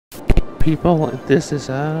People, this is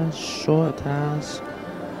a short ass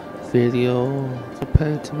video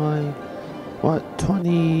compared to my, what,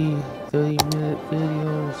 20-30 minute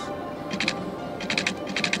videos.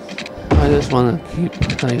 I just want to keep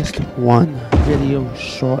at least one video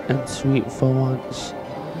short and sweet for once.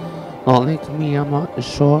 Not like me, I'm not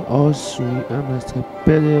short or sweet, I'm just a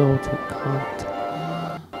video to cut.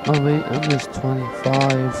 Alright, I'm just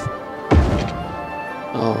 25.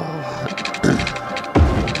 Oh.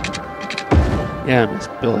 Yeah, I'm just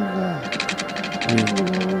building a new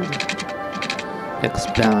road,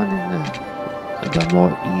 expanding the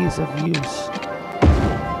more ease of use.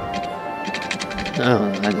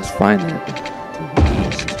 I just find it to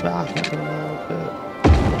ease traffic a little bit.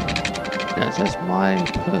 That's just my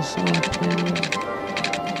personal opinion.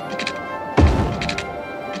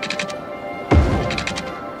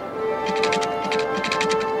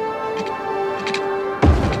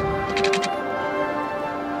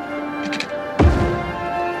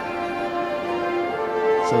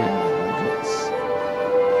 So yeah, I guess.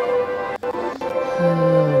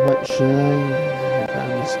 What should I'm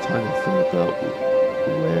just trying to figure out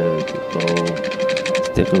where to go.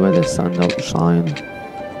 Stick where the sun don't shine.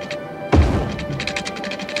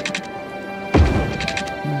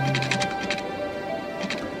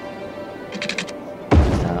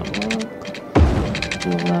 Does that work?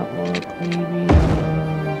 Will that work? Maybe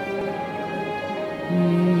not.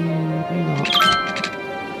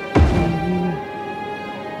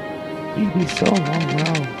 Maybe so. Oh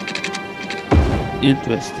wow.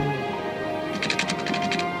 Interesting.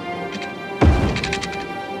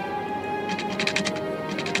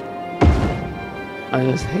 I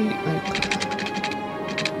just hate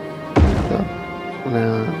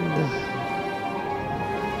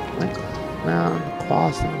land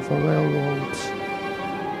crossing for railroads.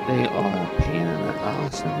 They are a pain in the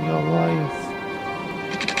ass in your life.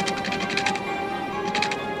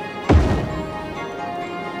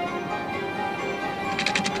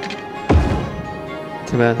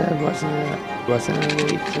 Too bad that wasn't a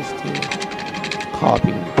way just to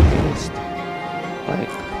copy and paste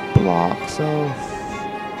like blocks of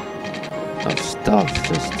stuff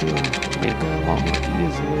just to make it a lot more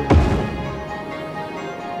easier.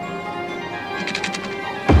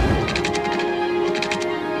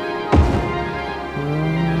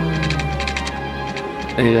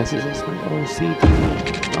 I guess it's just my OCD,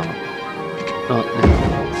 not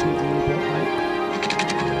OCD, but like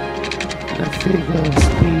the figure of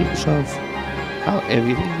speech of how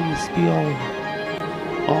everything needs to be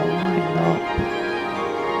all lined up.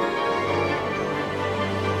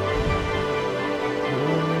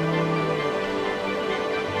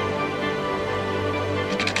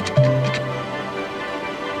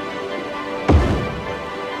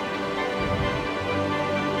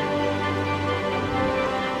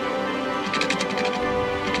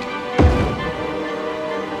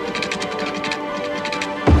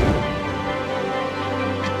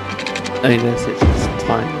 I guess it's just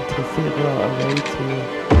time to figure out a way to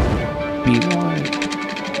be more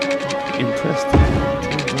interesting in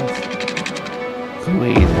terms of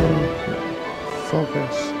creative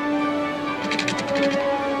focus.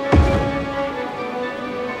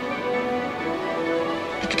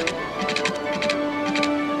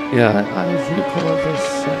 Yeah, I've recorded this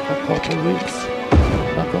a couple weeks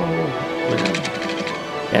ago when I'm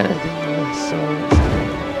editing this, so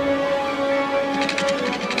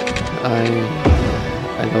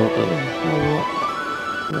I don't really know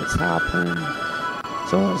what's happening,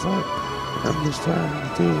 so it's like I'm just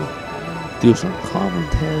trying to do some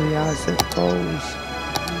commentary as it goes.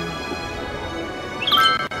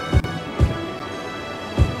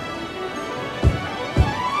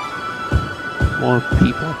 More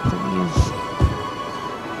people, please.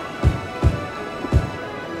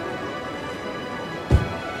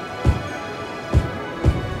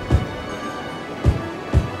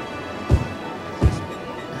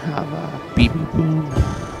 Have a baby boom.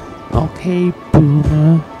 Okay,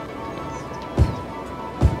 boomer.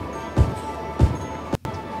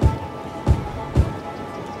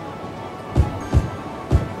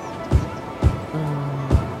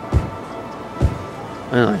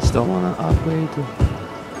 And I still want to upgrade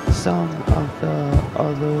some of the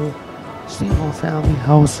other single family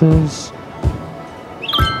houses.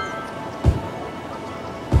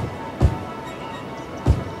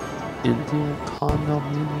 Into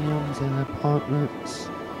condominiums and apartments.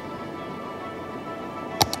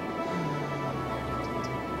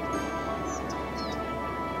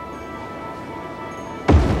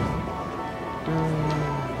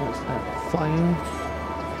 What's that? Fire?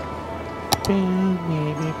 Bam,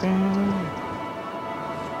 baby, bam.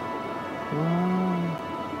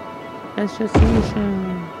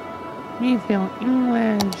 Education. Me feel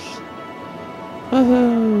English.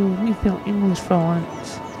 Woohoo! Me feel English for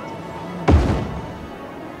once.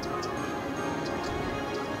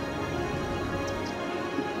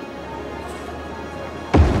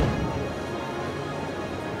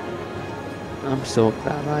 I'm so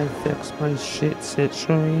glad I fixed my shit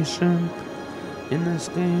situation in this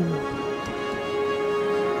game.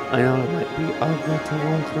 I know it might be ugly to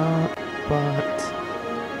look at, but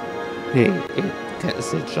hey, it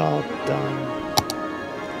gets the job done.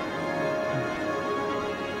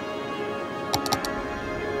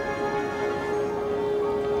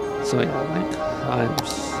 So yeah, like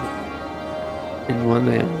in one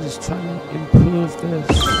day I'm just trying to improve this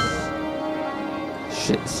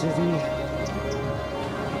shit city.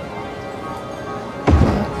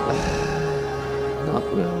 Not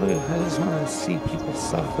really. I just want to see people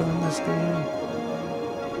suffer in this game.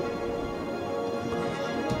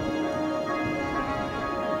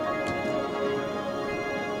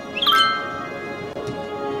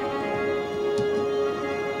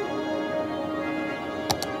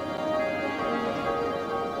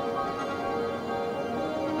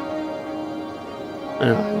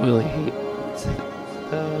 And I really hate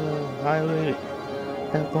the highway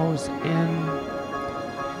that goes in.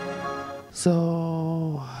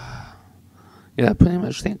 So, yeah, pretty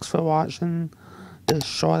much thanks for watching this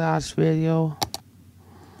short ass video.